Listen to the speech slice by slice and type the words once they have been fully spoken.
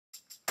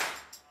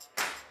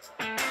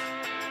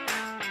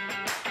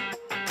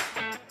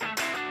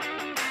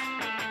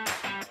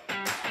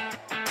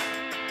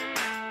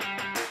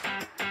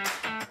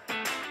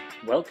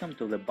Welcome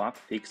to the bug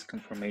fix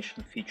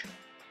confirmation feature.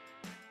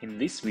 In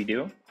this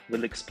video,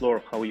 we'll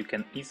explore how you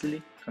can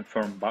easily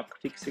confirm bug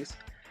fixes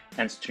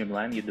and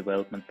streamline your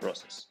development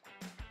process.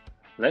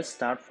 Let's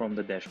start from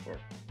the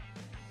dashboard.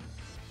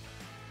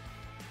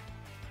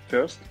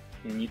 First,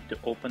 you need to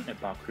open a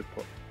bug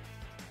report.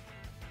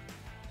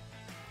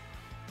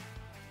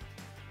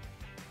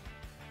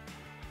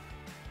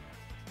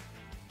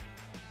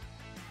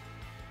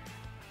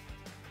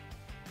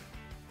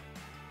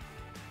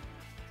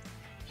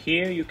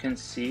 Here you can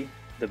see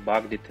the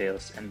bug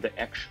details and the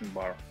action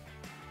bar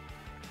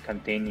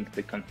containing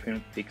the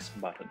Confirm Fix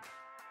button.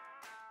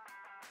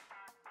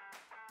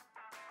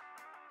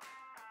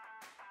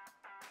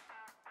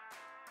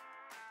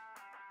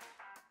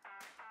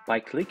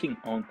 By clicking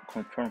on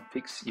Confirm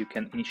Fix, you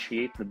can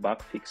initiate the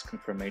bug fix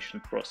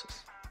confirmation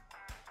process.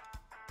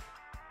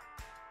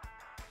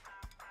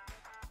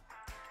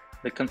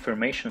 The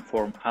confirmation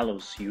form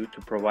allows you to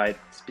provide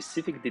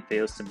specific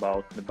details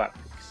about the bug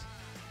fix.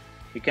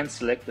 You can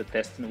select the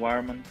test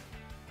environment,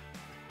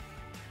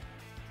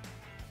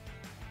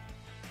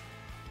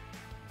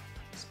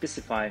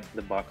 specify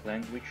the bug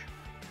language,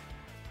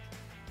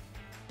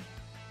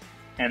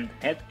 and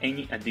add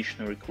any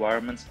additional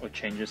requirements or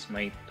changes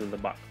made to the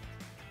bug.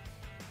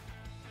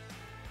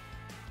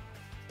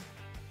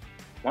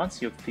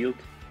 Once you've filled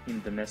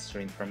in the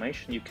necessary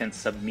information, you can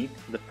submit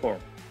the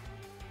form.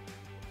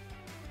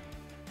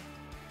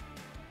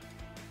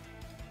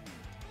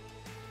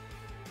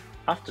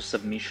 After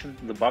submission,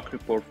 the bug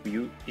report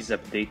view is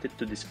updated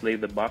to display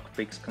the bug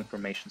fix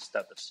confirmation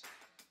status.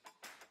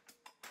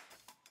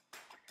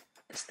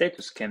 The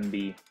status can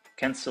be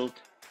cancelled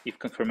if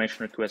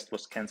confirmation request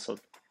was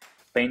cancelled,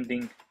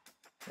 pending,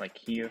 like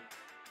here,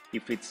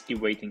 if it's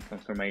awaiting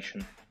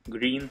confirmation,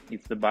 green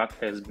if the bug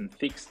has been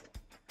fixed,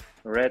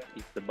 red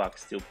if the bug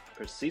still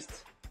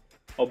persists,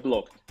 or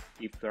blocked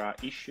if there are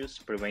issues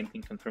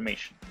preventing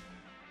confirmation.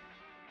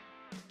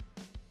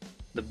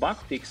 The bug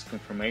fix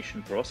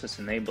confirmation process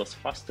enables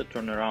faster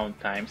turnaround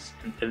times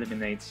and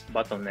eliminates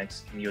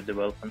bottlenecks in your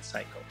development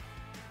cycle.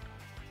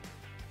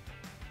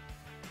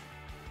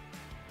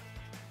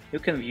 You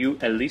can view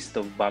a list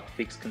of bug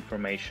fix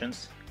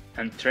confirmations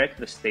and track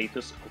the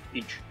status of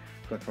each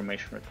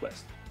confirmation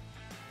request.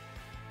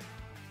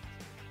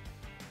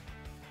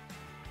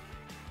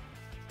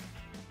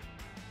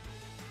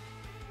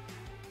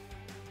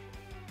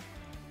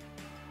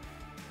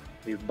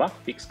 With bug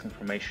fix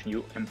confirmation,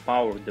 you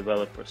empower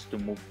developers to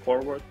move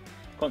forward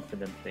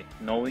confidently,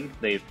 knowing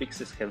their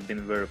fixes have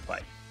been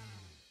verified.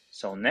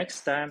 So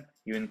next time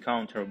you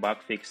encounter a bug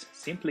fix,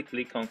 simply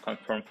click on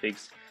Confirm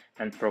Fix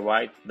and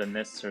provide the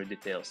necessary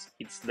details.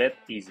 It's that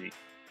easy.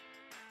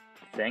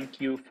 Thank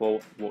you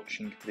for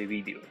watching the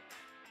video.